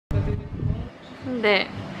Hindi.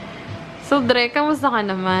 So, Dre, kamusta ka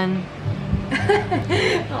naman?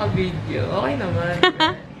 Naka-video. Okay naman.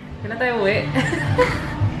 Kailan tayo uwi?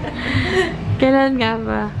 Kailan nga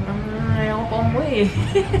ba? Ayaw ko pa umuwi.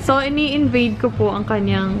 So, ini-invade ko po ang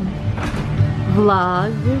kanyang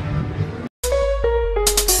vlog.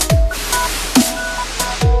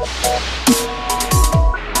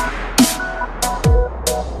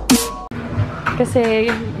 Kasi,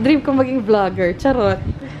 dream ko maging vlogger. Charot.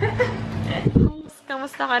 Host,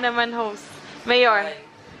 kamusta ka naman, host? Mayor.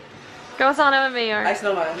 Kamusta ka naman, Mayor? Ayos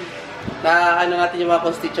naman. Na ano natin yung mga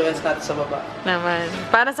constituents natin sa baba. Naman.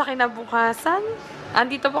 Para sa kinabukasan,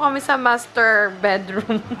 andito po kami sa master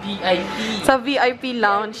bedroom. VIP. Sa VIP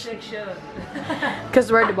lounge. Because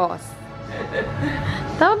we're the boss.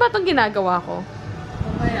 Tama ba itong ginagawa ko?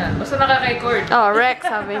 Ayan. Basta nakaka-record. Oh, Rex,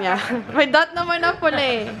 sabi niya. May dot naman na pula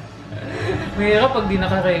eh. Mahirap pag di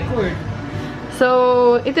nakaka-record. So,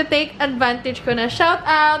 ito take advantage ko na. Shout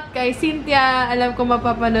out kay Cynthia. Alam ko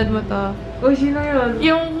mapapanood mo to. Oh, sino yun?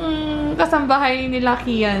 Yung kasambahay nila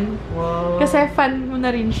Kian. Wow. Kasi fan mo na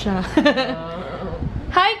rin siya.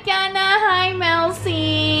 Hi, Kiana! Hi,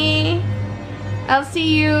 Melcy! I'll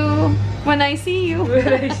see you when I see you.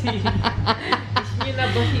 When I see you. Yun na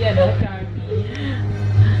ba si Charmy?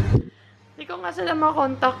 Hindi ko nga sila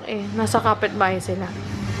makontak eh. Nasa kapitbahay sila.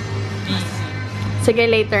 Busy. Sige,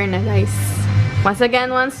 later na, guys. Once again,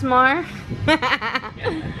 once more.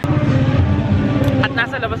 At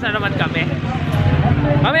nasa labas na naman kami.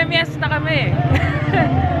 Mamimias na kami.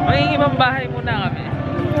 Magiging ibang bahay muna kami.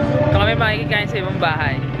 So kami makikikain sa ibang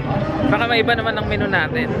bahay. Baka may iba naman ang menu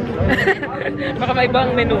natin. Baka may ibang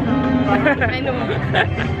menu. Menu.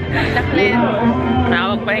 Laklet.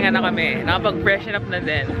 Nakapagpahinga na kami. Nakapag-freshen up na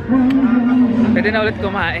din. Pwede na ulit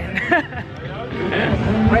kumain.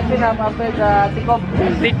 Pwede na mapag Tikop.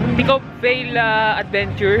 Tikop fail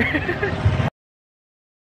adventure.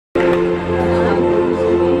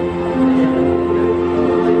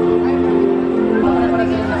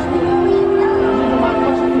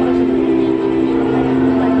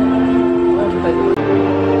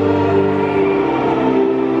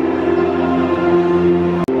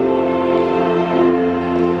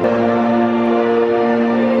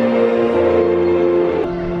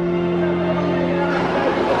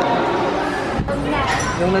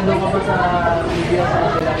 Yung nandun ka pa sa video sa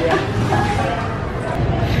Australia.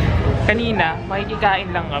 Kanina,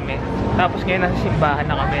 makikikain lang kami. Tapos ngayon nasa simbahan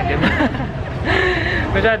na kami, di ba?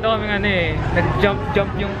 Masyado kami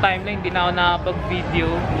nag-jump yung timeline, hindi na ako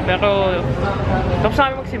nakapag-video. Pero, tapos na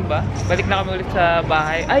kami magsimba. Balik na kami ulit sa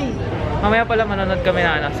bahay. Ay! Mamaya pala manonood kami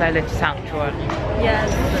na Silent Sanctuary.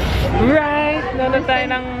 Yes. Right! Nanonood tayo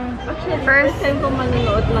ng... First time ko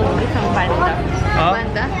manonood ng isang banda. Oh?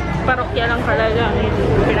 Banda? Parokya lang talaga.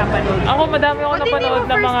 Pinapanood. Ako, madami ako napanood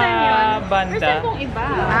ng mga banda. First time kong iba.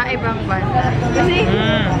 Ibang banda. Kasi,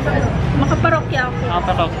 makaparokya ako.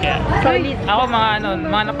 Makaparokya. Solid. Ako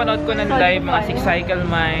mga napanood ko ng live, mga Six Cycle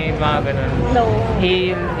Mind, mga ganun. No.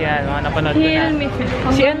 Hail, yan, mga napanood ko na.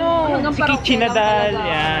 Si si Kichi Nadal,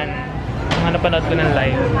 yan. Mga napanood ko ng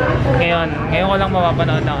live. Ngayon ko lang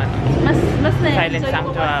mapapanood ng Mas na Silent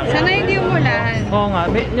Sanctuary. Sana hindi umulan. Oo nga,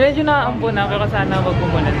 medyo naaampo na, pero sana wag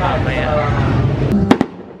umulan mamaya.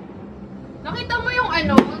 Nakita mo yung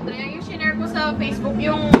yung share ko sa Facebook,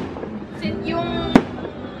 yung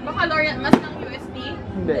baccalaureate mass ng UST?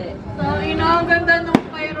 Hindi. So, ang ganda nung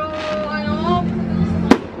pyro,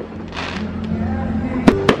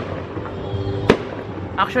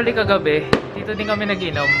 Actually, kagabi, dito din kami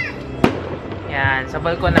nag-inom. Yan, sa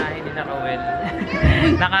balkonahe ni Rowel.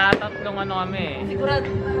 Nakatatlong kami. Sigurado.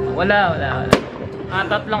 Wala.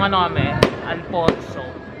 Nakatatlong kami. Alfonso.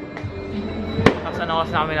 Tapos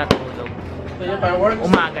kasi kami natulog. So yung fireworks?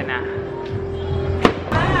 Umaga na.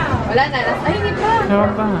 Wala na. Ay, hindi pa.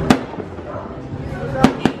 Meron pa.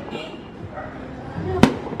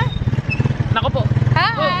 Naku po.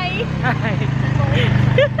 Hi! Hi.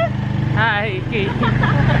 Hi, Kate.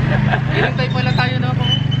 Hinintay mo lang tayo na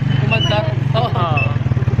kumanta. Oo.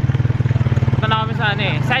 Ito na kami sa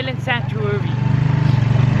Silent Sanctuary.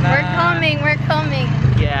 We're coming.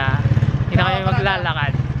 Yeah. Hindi na kami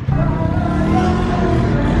maglalakad.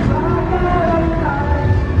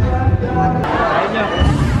 Ayun nyo.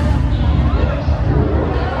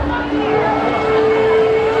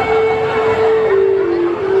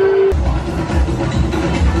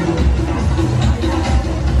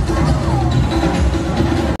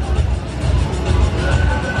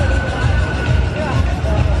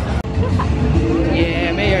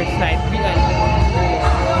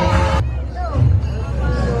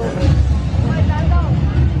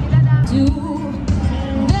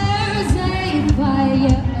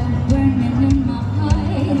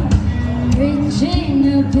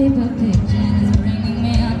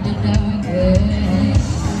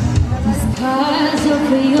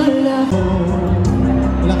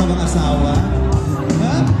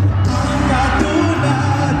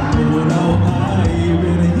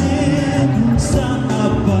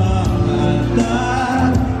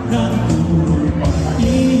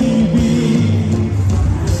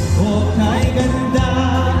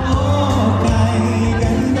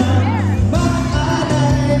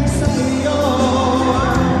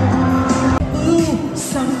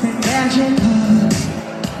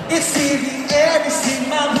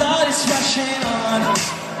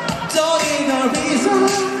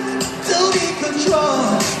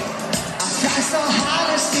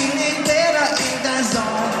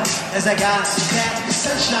 as I got that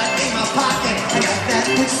sunshine in my pocket. I got that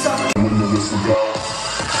good stuff.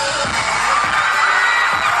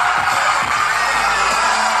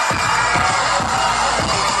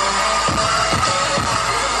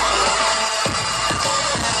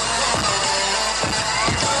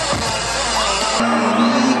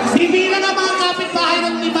 Bibilang ang mga kapitbahay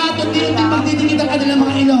ng limato, hindi magdidikit ang kanilang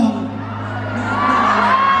mga ilong.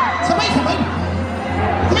 Sabay, sabay!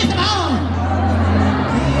 Sabay, sabay!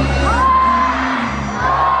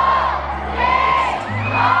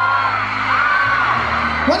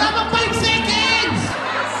 Wala pang 5 seconds!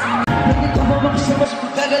 Nandito ba sa mas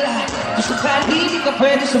magkagala? Gusto ka, hindi ka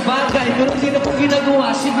pwede sa bagay, pero hindi na po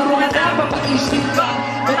ginagawa. Siguro nga napapaisip ka.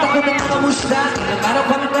 Ba't ako na nakamusta? Ilang araw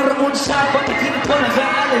ka nagkaroon sa pagkikinig ko.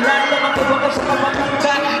 Nag-aalala lang ako baka sa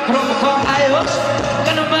kapamangka. Pero mukhang ayos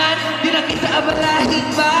ka naman, di na kita abalahin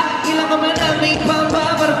ba? Ilang naman ang may papa,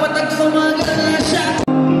 para patag tumagal na siya.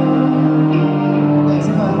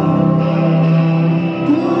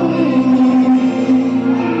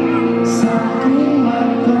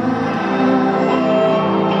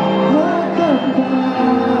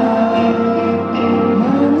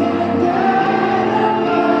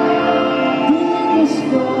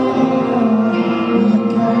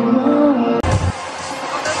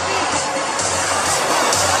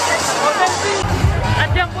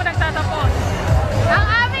 Andiyan po nagtatapos. Ang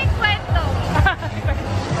aming kwento.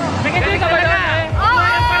 Nag-enjoy ka ba doon eh? Oo!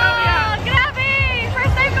 Grabe!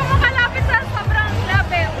 First time ko makalapit sa sobrang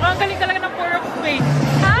level. Ang galing talaga ng Four of Spades.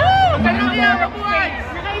 Ha? Ang galing ng Four of Spades.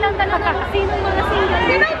 Nakailang talaga sino mga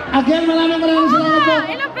single. Again, maraming salamat po.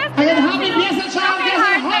 Ilang best Again, happy Fiesta Child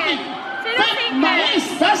Quezon, happy Fifth Mais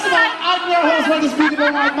Festival. I'm your host for this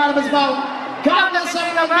beautiful night, Madam Isbao. God bless sa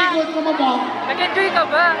inyo, bigod ko mo po. Nag-enjoy ka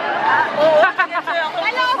ba? Oo.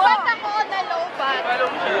 Nalobat ako, nalobat.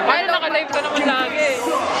 Ay, naka-live ka naman lagi.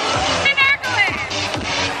 Sinare ko eh.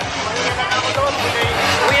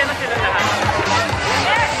 Uwi na sila lahat.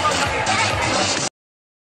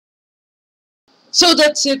 So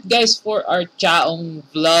that's it guys for our Tiaong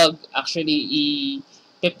vlog. Actually,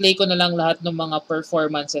 i-play ko na lang lahat ng mga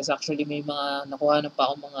performances. Actually, may mga nakuha na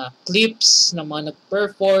pa ako mga clips ng mga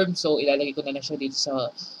nag-perform. So, ilalagay ko na lang siya dito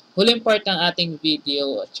sa huling part ng ating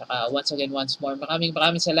video. At saka, once again, once more, maraming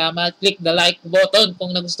salamat. Click the like button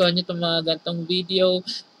kung nagustuhan nyo itong mga gantong video.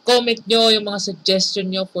 Comment nyo yung mga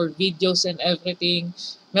suggestion nyo for videos and everything.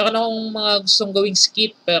 Meron akong mga gustong gawing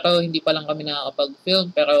skit pero hindi pa lang kami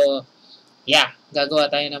nakakapag-film. Pero, yeah,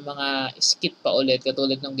 gagawa tayo ng mga skit pa ulit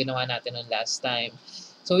katulad ng ginawa natin noong last time.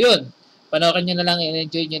 So yun, panoorin nyo na lang,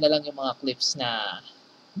 enjoy nyo na lang yung mga clips na,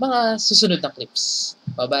 mga susunod na clips.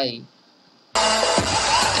 Bye-bye!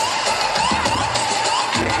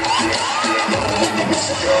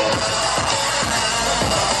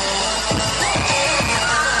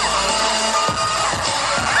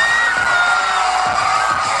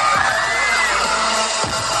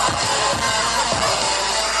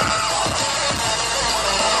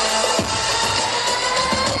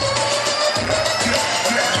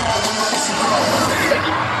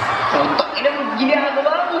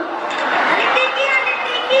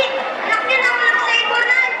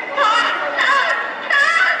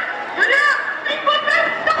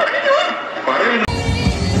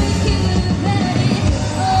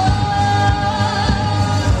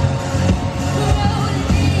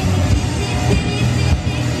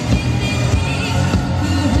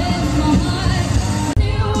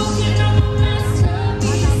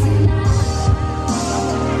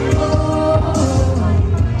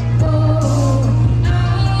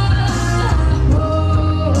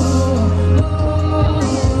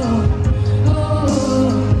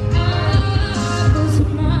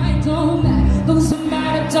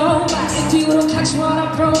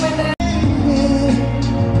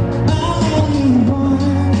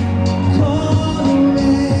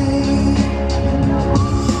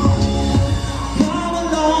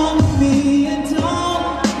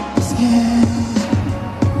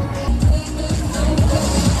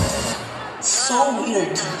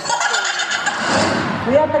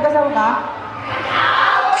 Kuya, taga-saan ka?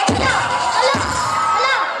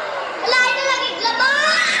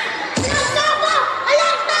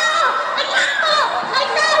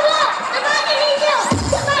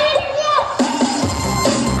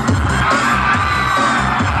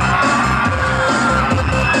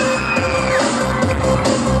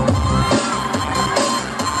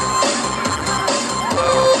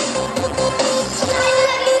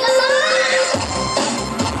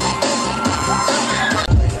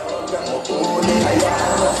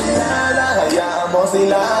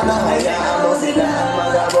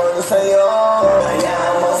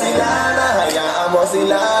 Hayaan mo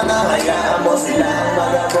sila na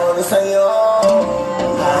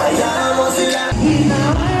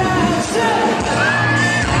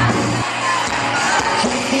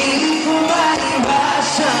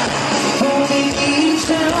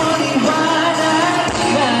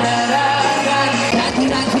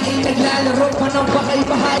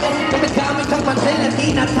pagpantay na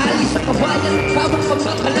di natali sa kabayan. Habang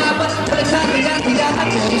pagpapalaban, palagkakaya-kayaan.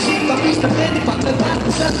 Pero si Pamis na pwede pagkagbago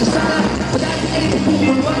sa kasala. Padati ay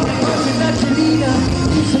nagpupulwan ng Marvin at Selena.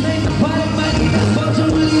 Minsan ay napalang makita sa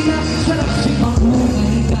Jolina. Sarap si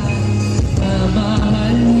Pangungay ka na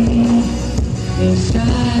mahalin. E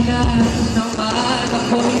sana naman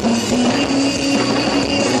ako'y hindi.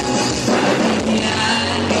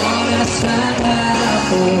 Pagigyan oras na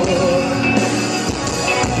ako.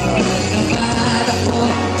 Naman ako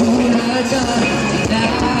tulad na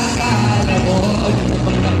nakakala mo.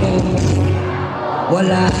 Naman ako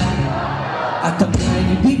wala. At ang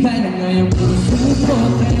kaibigan na ngayong puso ko.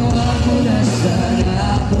 Kaya ako na sana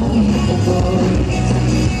akong ipagod.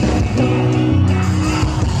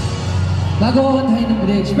 Bago ko kantahin ng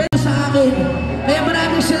bridge, pero sa akin, kaya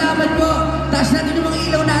maraming salamat po. Taas natin yung mga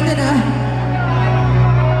ilaw natin, ha?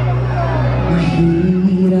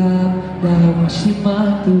 Mahirap na kasi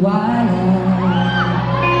matiwala.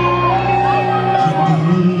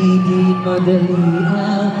 Hindi din madali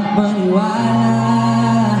ang maniwala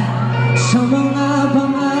sa mga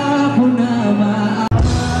pangako na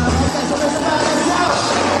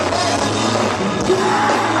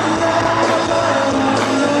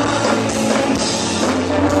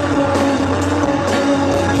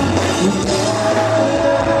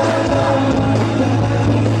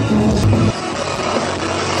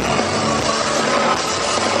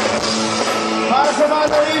Para sa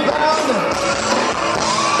mga rebound.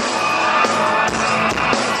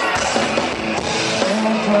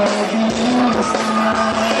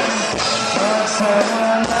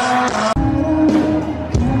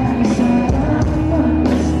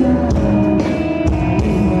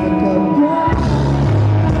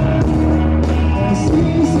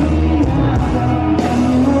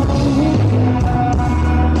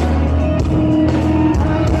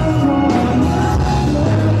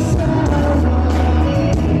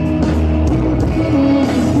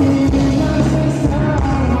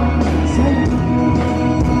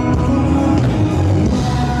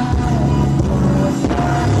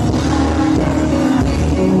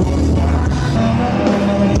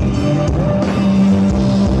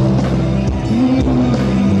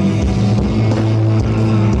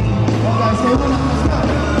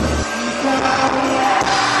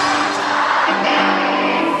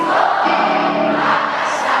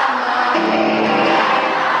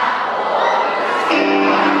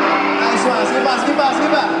 Sige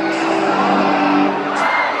ba?